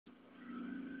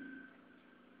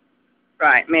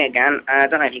Right, me again. I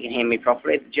don't know if you can hear me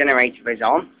properly. The generator is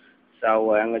on,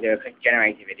 so I'm going to do a quick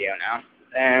generator video now.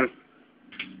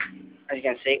 As you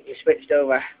can see, we switched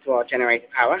over to our generator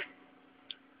power,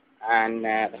 and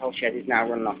the whole shed is now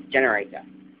running off the generator.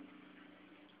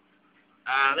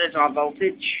 There's our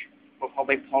voltage. We'll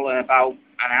probably pull in about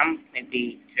an amp,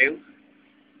 maybe 2,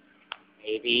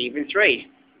 maybe even 3.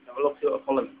 Have a look at what we're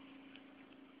pulling.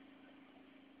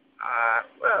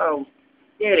 Well,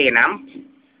 nearly an amp.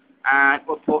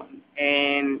 We'll put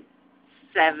in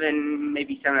 7,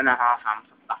 maybe 7.5 amps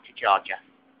of battery charger.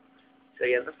 So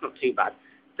yeah, that's not too bad.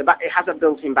 It has a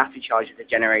built-in battery charger, the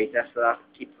generator, so that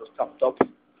keeps us topped up.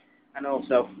 And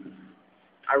also,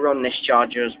 I run this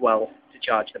charger as well to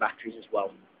charge the batteries as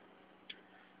well.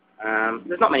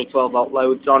 There's not many 12-volt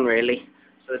loads on really,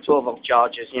 so the 12-volt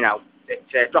chargers, you know,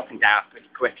 it's dropping down pretty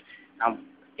quick.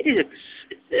 It's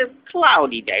a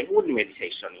cloudy day. I wouldn't really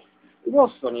say sunny. It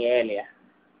was sunny earlier.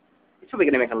 It's probably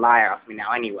going to make a liar of me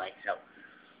now anyway, so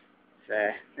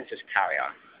let's just carry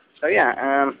on. So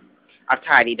yeah, I've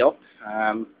tidied up.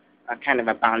 I kind of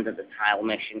abandoned the tile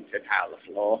mission to tile the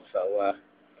floor, so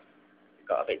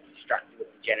got a bit distracted with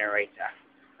the generator.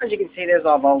 As you can see, there's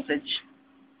our voltage.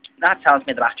 That tells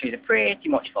me the batteries are pretty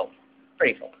much full.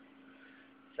 Pretty full.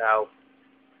 So,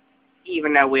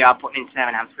 even though we are putting in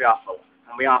 7 amps, we are full.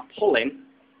 And we are pulling,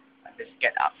 let's just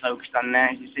get that focused on there,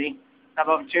 as you see,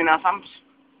 about 2.5 amps.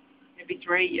 Maybe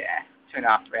 3, yeah.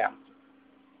 2.5, 3 amps.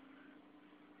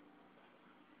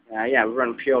 Yeah, we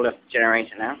run purely off the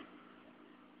generator now.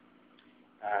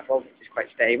 Voltage is quite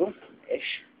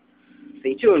stable-ish.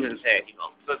 See, 230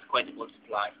 volts, so that's quite a good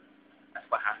supply. That's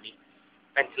quite handy.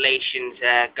 Ventilation's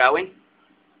going.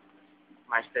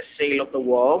 Managed to seal up the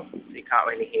wall, so you can't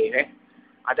really hear it.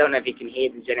 I don't know if you can hear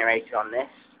the generator on this.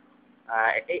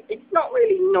 It's not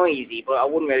really noisy, but I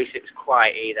wouldn't really say it's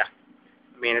quiet either.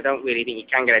 I mean, I don't really think you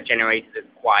can get a generator that's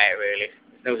quiet, really.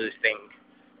 There's no such thing.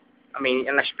 I mean,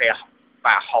 unless you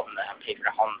buy a Honda and pay for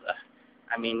a Honda.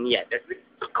 I mean, yeah, it's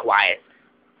quiet.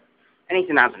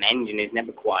 Anything that has an engine is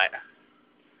never quieter.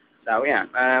 So yeah,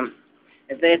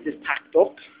 if this is packed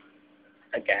up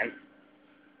again,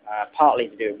 partly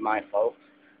to do with my fault,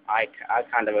 I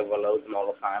kind of overload them all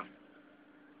the time.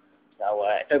 So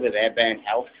it's over there, burnt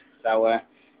health. So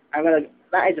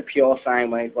that is a pure sine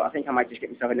wave, but I think I might just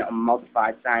get myself a little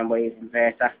modified sine wave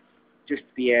inverter just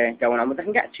to be going on. But I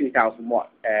can get a 2000 watt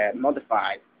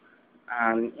modified,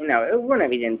 and you know it'll run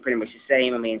everything pretty much the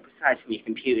same. I mean, besides from your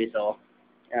computers or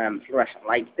fluorescent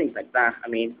lights, things like that. I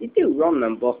mean, you do run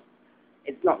them, but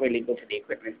it's not really good for the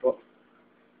equipment. But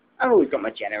I've always got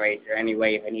my generator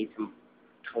anyway if I need some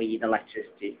clean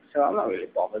electricity, so I'm not really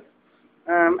bothered.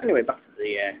 Anyway, back to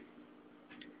the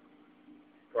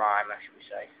grime, should we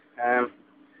say. I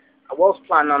was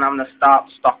planning on having a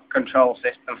start-stop control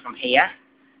system from here.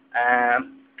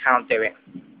 Can't do it.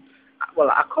 Well,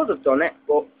 I could have done it,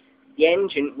 but the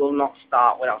engine will not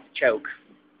start without the choke.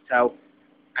 So,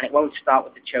 and it won't start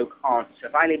with the choke on. So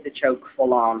if I leave the choke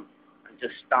full on and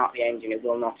just start the engine, it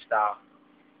will not start.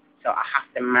 So I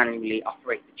have to manually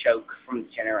operate the choke from the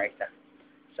generator.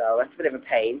 So that's a bit of a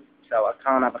pain. So I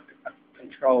can't have a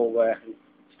control where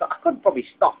I could probably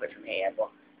stop it from here, but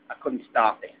I couldn't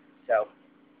start it. So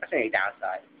that's the only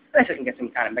downside. Unless I can get some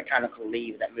kind of mechanical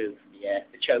lever that moves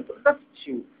the choke, but that's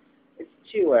too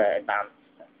advanced.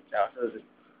 So just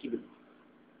keep it.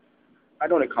 I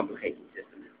don't want to complicate the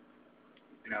system.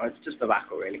 You know, it's just a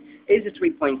tobacco really. It is a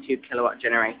 3.2 kilowatt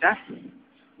generator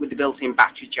with the built-in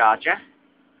battery charger.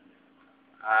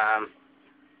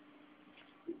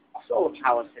 Solar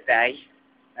power today.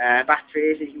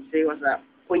 Batteries, as you can see, was that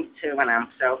 0.2 an amp,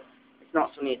 so it's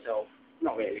not sunny at all.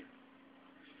 Not really.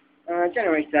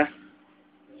 Generator,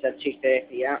 it said 230,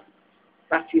 yeah.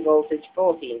 Battery voltage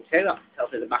 14.2. That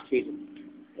tells you the battery's,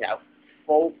 you know,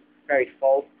 full, very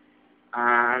full.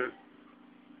 And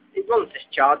it runs this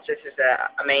charge. This is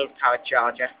a mains power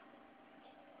charger.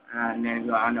 And then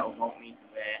we've got our little voltmeter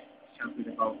there. Shows me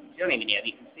the voltage. You don't even know if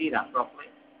you can see that properly.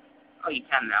 Oh, you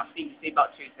can now. So you can see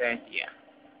about 230, yeah.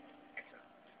 Excellent.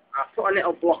 I've put a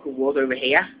little block of wood over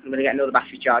here. I'm going to get another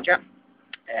battery charger.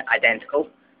 Identical.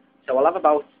 So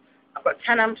I've got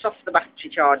 10 amps off the battery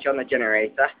charger on the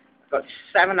generator. I've got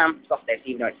 7 amps off this,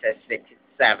 even though it says 6, it's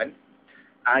 7. And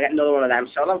I get another one of them.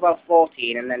 So I'll have about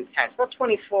 14 and then 10. So about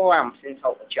 24 amps in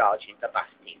total charging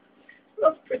capacity. So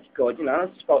that's pretty good, you know.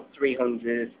 That's about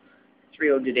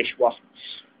 300-ish watts.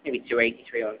 Maybe 280,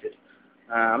 300.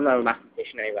 I'm not a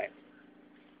mathematician anyway.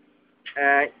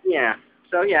 Yeah,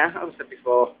 so yeah, as I said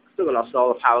before, still got our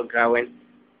solar power going,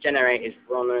 generator's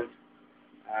running.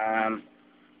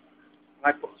 If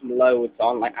I put some loads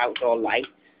on, like outdoor lights,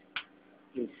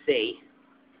 you can see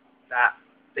that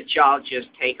the chargers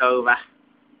take over,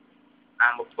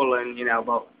 and we're pulling, you know,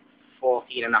 about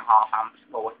 14.5 amps.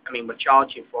 But we're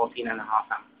charging 14.5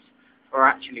 amps. We're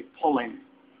actually pulling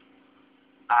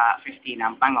 15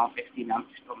 amp, bang on 15 amps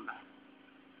from there.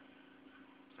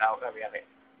 So there we have it.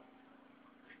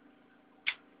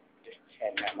 Just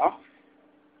turn them off.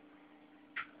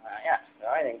 Yeah, so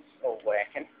I think it's all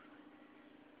working.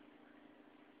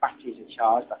 Batteries are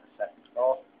charged, like I said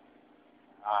before.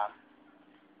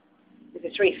 It's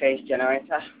a 3-phase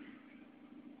generator.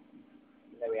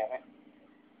 There we have it.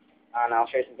 And I'll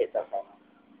show you some bits of it.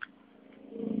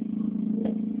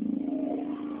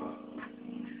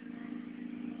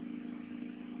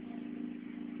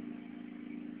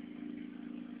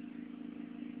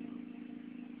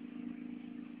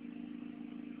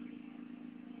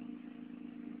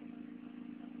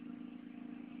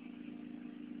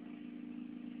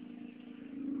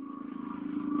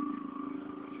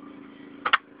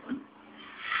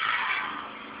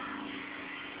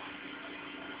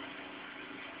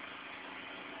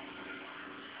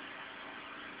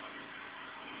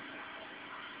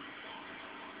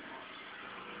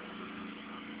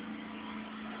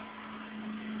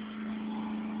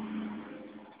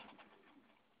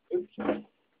 Oops.